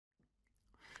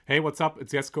Hey, what's up?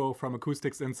 It's Jesko from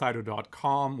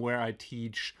AcousticsInsider.com, where I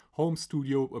teach home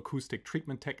studio acoustic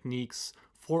treatment techniques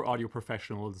for audio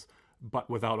professionals, but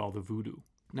without all the voodoo.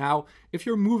 Now, if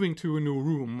you're moving to a new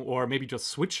room, or maybe just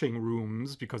switching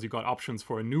rooms because you got options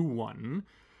for a new one,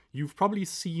 you've probably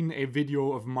seen a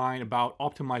video of mine about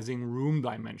optimizing room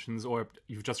dimensions, or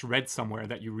you've just read somewhere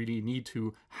that you really need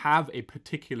to have a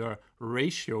particular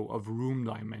ratio of room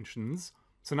dimensions.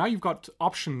 So now you've got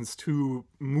options to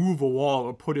move a wall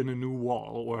or put in a new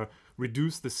wall or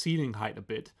reduce the ceiling height a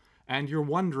bit. And you're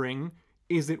wondering,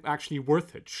 is it actually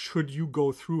worth it? Should you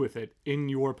go through with it in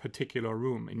your particular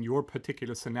room, in your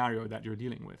particular scenario that you're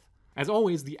dealing with? As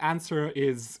always, the answer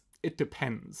is it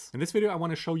depends. In this video, I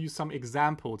want to show you some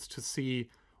examples to see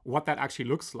what that actually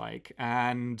looks like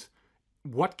and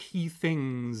what key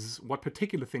things, what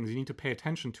particular things you need to pay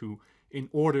attention to in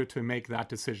order to make that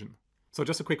decision. So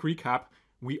just a quick recap.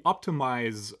 We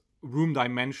optimize room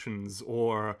dimensions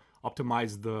or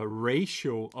optimize the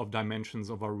ratio of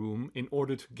dimensions of our room in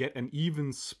order to get an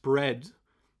even spread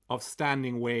of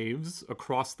standing waves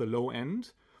across the low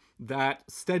end that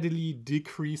steadily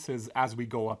decreases as we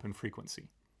go up in frequency.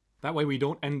 That way we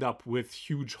don't end up with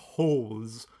huge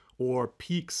holes or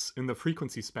peaks in the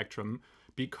frequency spectrum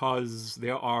because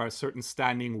there are certain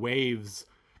standing waves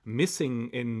missing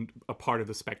in a part of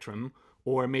the spectrum,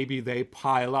 or maybe they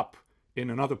pile up in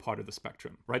another part of the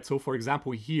spectrum, right? So for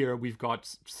example, here we've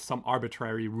got some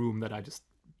arbitrary room that I just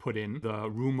put in, the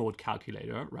room mode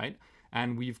calculator, right?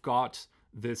 And we've got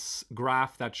this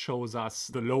graph that shows us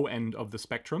the low end of the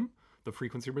spectrum, the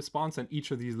frequency response, and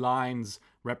each of these lines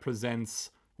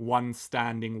represents one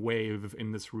standing wave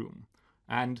in this room.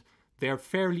 And they're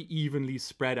fairly evenly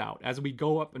spread out. As we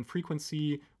go up in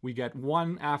frequency, we get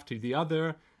one after the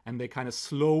other, and they kind of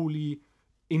slowly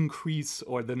increase,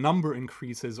 or the number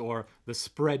increases, or the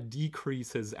spread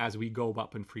decreases as we go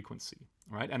up in frequency,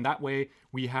 right? And that way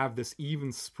we have this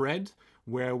even spread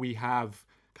where we have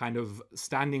kind of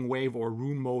standing wave or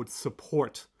room mode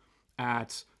support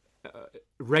at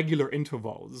regular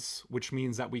intervals, which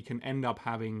means that we can end up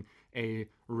having a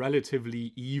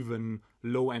relatively even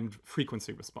low-end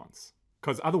frequency response.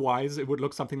 Because otherwise it would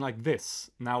look something like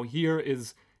this. Now here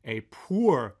is a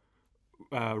poor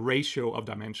ratio of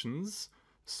dimensions.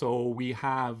 So we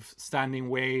have standing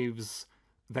waves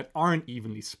that aren't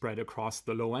evenly spread across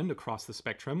the low end, across the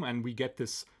spectrum, and we get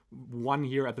this one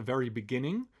here at the very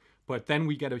beginning, but then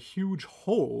we get a huge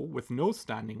hole with no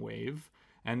standing wave,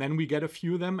 and then we get a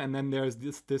few of them, and then there's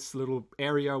this little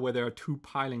area where there are two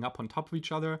piling up on top of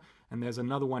each other, and there's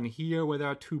another one here where there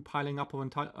are two piling up on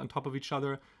top of each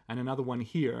other, and another one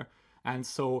here. And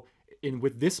so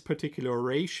with this particular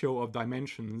ratio of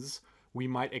dimensions, we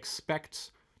might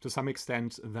expect to some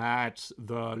extent that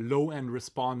the low-end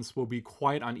response will be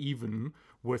quite uneven,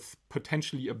 with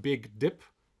potentially a big dip,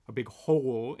 a big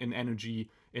hole in energy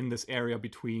in this area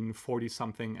between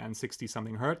 40-something and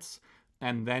 60-something hertz,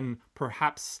 and then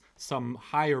perhaps some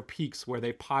higher peaks where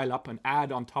they pile up and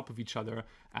add on top of each other,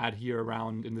 add here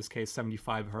around, in this case,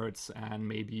 75 hertz and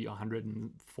maybe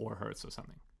 104 hertz or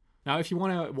something. Now, if you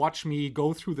want to watch me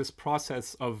go through this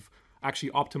process of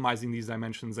actually optimizing these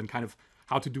dimensions and kind of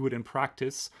how to do it in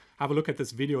practice, have a look at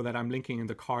this video that I'm linking in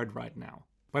the card right now.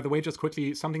 By the way, just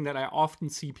quickly, something that I often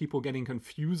see people getting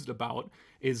confused about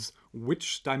is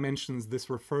which dimensions this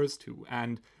refers to.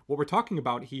 And what we're talking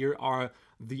about here are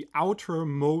the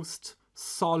outermost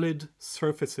solid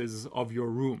surfaces of your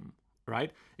room,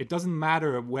 right? It doesn't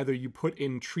matter whether you put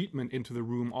in treatment into the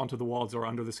room, onto the walls, or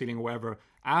under the ceiling, or wherever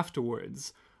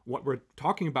afterwards. What we're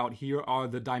talking about here are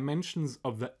the dimensions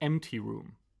of the empty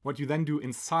room. What you then do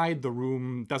inside the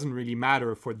room doesn't really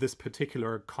matter for this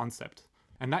particular concept.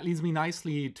 And that leads me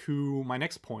nicely to my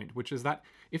next point, which is that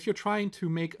if you're trying to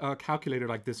make a calculator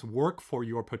like this work for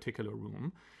your particular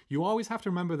room, you always have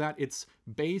to remember that it's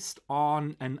based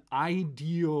on an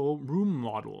ideal room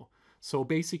model. So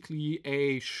basically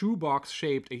a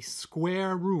shoebox-shaped, a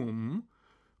square room,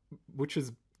 which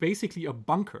is basically a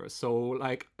bunker. So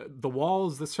like the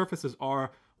walls, the surfaces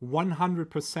are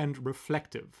 100%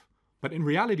 reflective. But in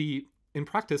reality, in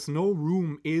practice, no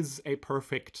room is a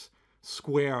perfect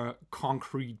square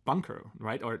concrete bunker,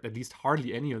 right? Or at least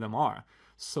hardly any of them are.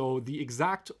 So the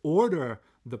exact order,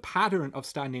 the pattern of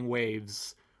standing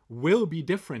waves will be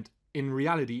different in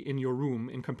reality in your room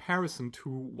in comparison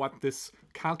to what this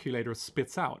calculator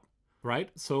spits out, right?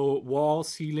 So wall,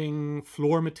 ceiling,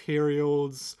 floor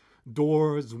materials,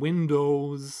 doors,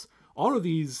 windows, all of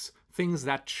these things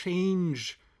that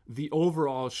change the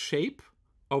overall shape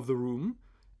of the room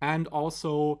and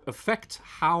also affect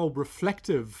how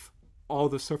reflective all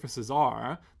the surfaces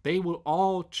are, they will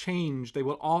all change, they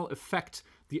will all affect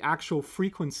the actual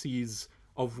frequencies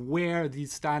of where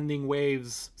these standing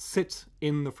waves sit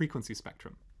in the frequency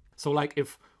spectrum. So like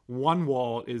if one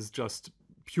wall is just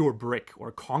pure brick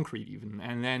or concrete even,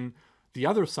 and then the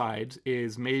other side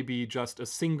is maybe just a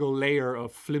single layer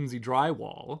of flimsy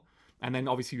drywall, and then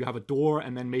obviously you have a door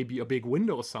and then maybe a big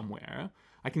window somewhere,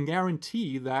 I can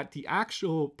guarantee that the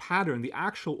actual pattern, the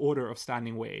actual order of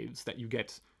standing waves that you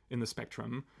get in the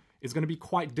spectrum is going to be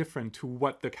quite different to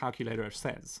what the calculator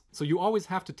says. So you always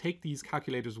have to take these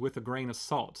calculators with a grain of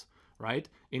salt, right?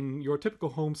 In your typical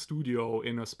home studio,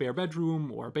 in a spare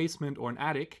bedroom or a basement or an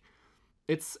attic,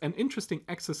 it's an interesting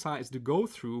exercise to go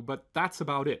through, but that's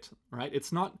about it, right?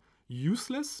 It's not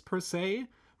useless per se,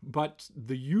 but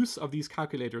the use of these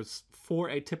calculators for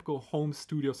a typical home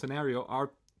studio scenario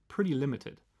are pretty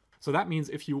limited. So that means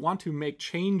if you want to make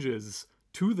changes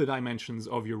to the dimensions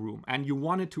of your room and you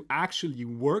want it to actually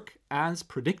work as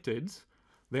predicted,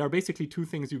 there are basically two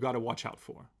things you got to watch out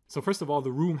for. So first of all,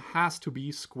 the room has to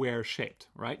be square shaped,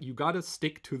 right? You got to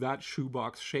stick to that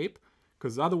shoebox shape,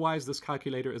 because otherwise this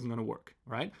calculator isn't going to work,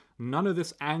 right? None of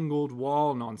this angled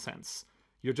wall nonsense.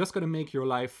 You're just going to make your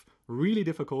life really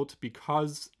difficult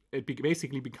because it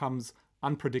basically becomes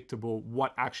unpredictable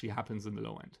what actually happens in the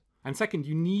low end. And second,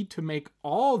 you need to make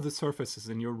all the surfaces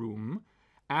in your room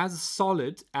as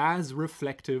solid, as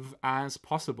reflective as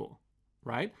possible,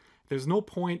 right? There's no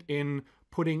point in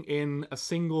putting in a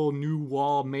single new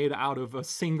wall made out of a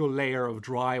single layer of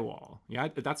drywall. Yeah,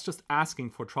 that's just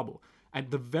asking for trouble. At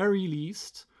the very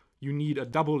least, you need a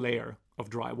double layer of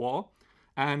drywall.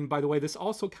 And by the way, this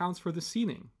also counts for the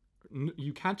ceiling.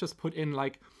 You can't just put in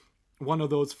like one of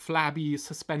those flabby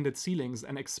suspended ceilings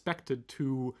and expect it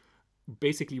to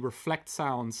basically reflect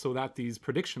sound so that these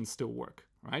predictions still work,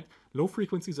 right? Low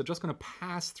frequencies are just going to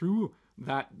pass through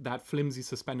that flimsy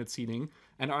suspended ceiling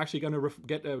and are actually going to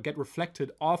get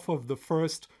reflected off of the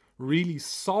first really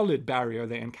solid barrier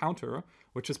they encounter,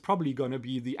 which is probably going to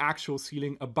be the actual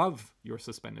ceiling above your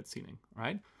suspended ceiling,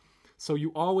 right? So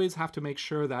you always have to make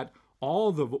sure that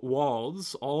all the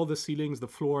walls, all the ceilings, the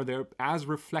floor, they're as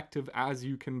reflective as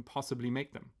you can possibly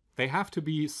make them. They have to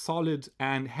be solid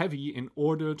and heavy in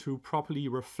order to properly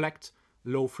reflect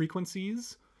low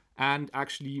frequencies and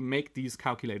actually make these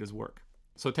calculators work.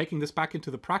 So taking this back into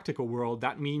the practical world,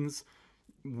 that means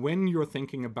when you're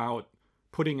thinking about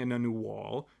putting in a new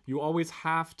wall, you always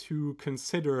have to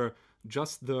consider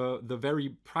just the very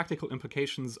practical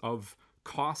implications of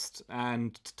cost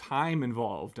and time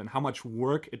involved and how much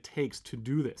work it takes to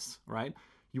do this, right?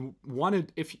 You want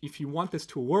it, if you want this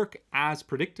to work as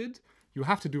predicted, you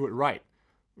have to do it right?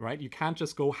 You can't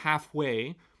just go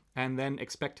halfway and then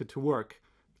expect it to work.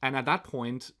 And at that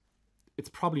point, it's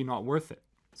probably not worth it.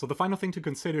 So the final thing to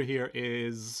consider here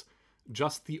is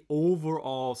just the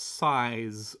overall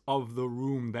size of the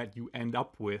room that you end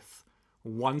up with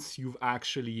once you've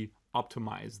actually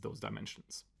optimized those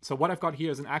dimensions. So what I've got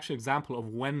here is an actual example of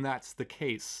when that's the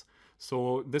case.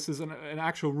 So this is an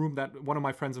actual room that one of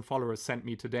my friends and followers sent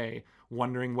me today,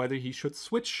 wondering whether he should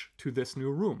switch to this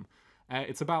new room.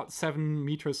 It's about 7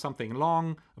 meters something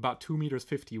long, about 2 meters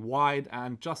 50 wide,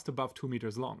 and just above 2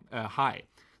 meters high.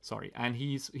 And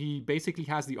he basically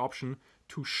has the option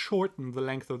to shorten the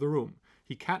length of the room.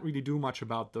 He can't really do much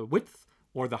about the width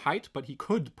or the height, but he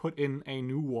could put in a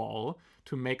new wall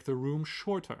to make the room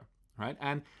shorter, right?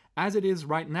 And as it is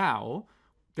right now,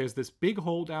 there's this big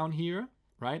hole down here,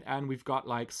 right? And we've got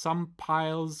like some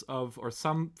piles of, or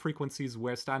some frequencies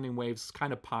where standing waves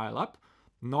kind of pile up.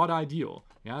 Not ideal.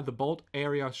 Yeah, the bolt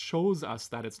area shows us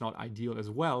that it's not ideal as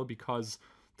well because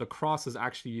the cross is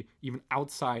actually even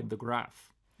outside the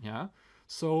graph. Yeah,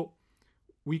 so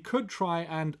we could try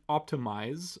and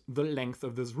optimize the length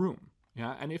of this room.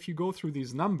 Yeah, and if you go through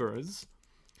these numbers,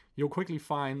 you'll quickly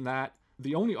find that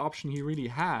the only option he really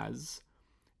has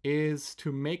is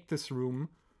to make this room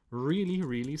really,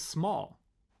 really small.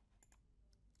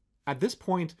 At this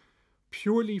point,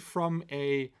 purely from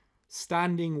a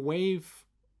standing wave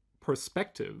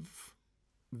perspective,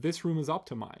 this room is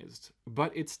optimized,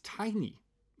 but it's tiny.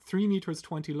 3 meters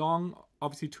 20 long,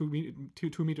 obviously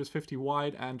 2 meters 50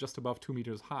 wide, and just above 2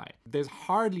 meters high. There's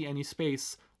hardly any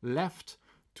space left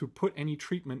to put any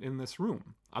treatment in this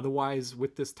room. Otherwise,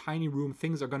 with this tiny room,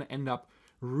 things are going to end up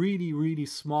really, really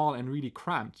small and really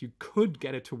cramped. You could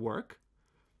get it to work,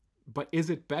 but is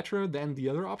it better than the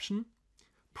other option?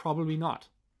 Probably not.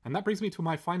 And that brings me to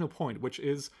my final point, which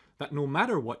is that no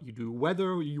matter what you do,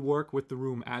 whether you work with the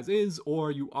room as is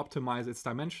or you optimize its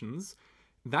dimensions,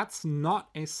 that's not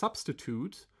a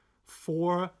substitute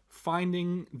for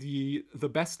finding the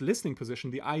best listening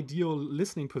position, the ideal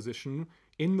listening position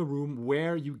in the room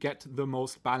where you get the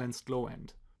most balanced low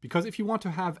end. Because if you want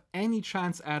to have any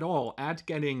chance at all at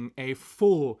getting a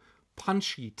full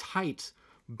punchy, tight,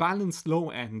 balanced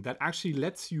low end that actually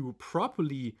lets you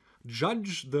properly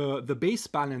judge the bass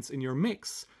balance in your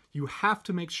mix, you have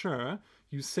to make sure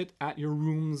you sit at your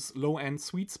room's low end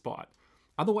sweet spot.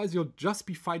 Otherwise, you'll just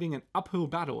be fighting an uphill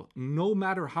battle, no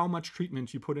matter how much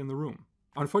treatment you put in the room.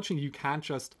 Unfortunately, you can't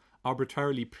just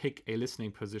arbitrarily pick a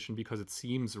listening position because it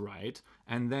seems right,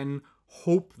 and then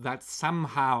hope that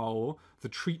somehow the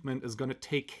treatment is going to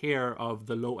take care of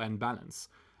the low end balance.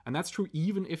 And that's true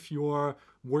even if you're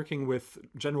working with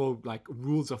general like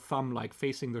rules of thumb, like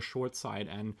facing the short side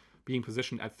and being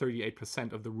positioned at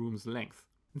 38% of the room's length.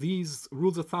 These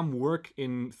rules of thumb work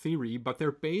in theory, but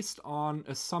they're based on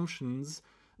assumptions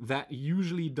that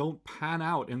usually don't pan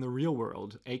out in the real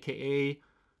world, aka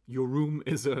your room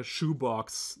is a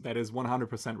shoebox that is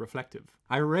 100% reflective.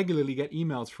 I regularly get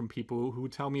emails from people who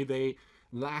tell me they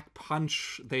lack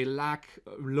punch, they lack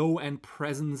low-end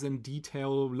presence and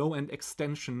detail, low-end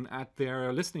extension at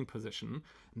their listening position.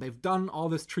 They've done all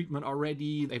this treatment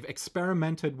already, they've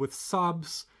experimented with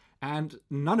subs, and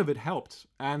none of it helped.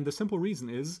 And the simple reason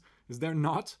is they're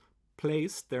not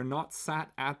placed, they're not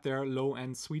sat at their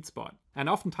low-end sweet spot. And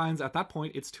oftentimes at that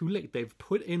point, it's too late. They've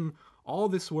put in all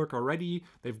this work already,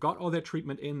 they've got all their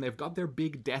treatment in, they've got their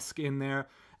big desk in there,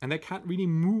 and they can't really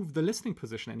move the listening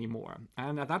position anymore.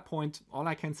 And at that point, all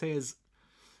I can say is,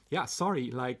 yeah,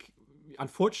 sorry, like,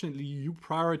 unfortunately, you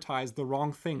prioritized the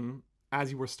wrong thing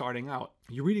as you were starting out.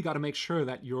 You really got to make sure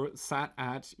that you're sat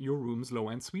at your room's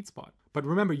low-end sweet spot. But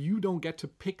remember, you don't get to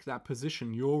pick that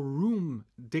position. Your room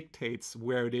dictates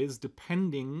where it is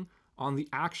depending on the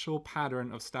actual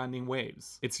pattern of standing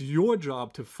waves. It's your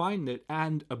job to find it,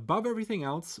 and above everything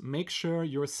else, make sure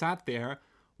you're sat there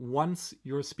once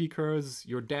your speakers,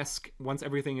 your desk, once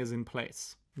everything is in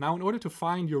place. Now, in order to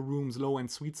find your room's low-end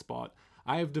sweet spot,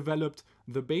 I have developed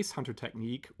the Bass Hunter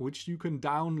technique, which you can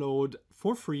download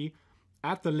for free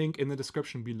at the link in the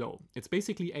description below. It's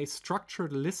basically a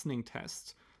structured listening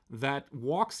test that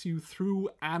walks you through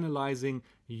analyzing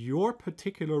your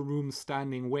particular room's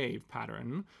standing wave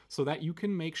pattern so that you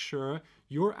can make sure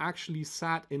you're actually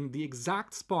sat in the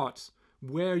exact spot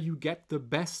where you get the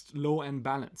best low-end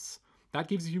balance. That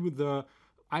gives you the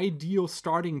ideal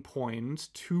starting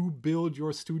point to build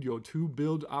your studio, to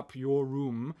build up your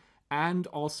room, and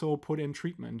also put in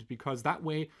treatment, because that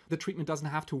way the treatment doesn't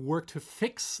have to work to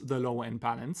fix the low-end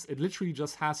balance. It literally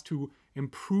just has to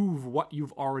improve what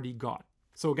you've already got.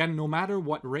 So again, no matter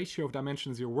what ratio of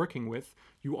dimensions you're working with,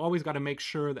 you always got to make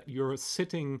sure that you're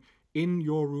sitting in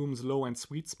your room's low-end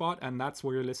sweet spot, and that's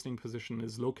where your listening position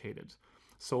is located.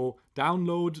 So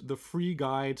download the free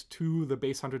guide to the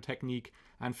Bass Hunter technique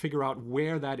and figure out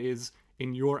where that is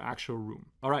in your actual room.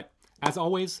 All right, as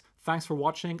always, thanks for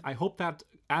watching. I hope that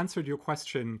answered your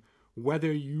question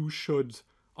whether you should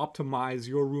optimize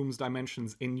your room's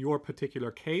dimensions in your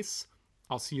particular case.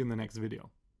 I'll see you in the next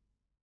video.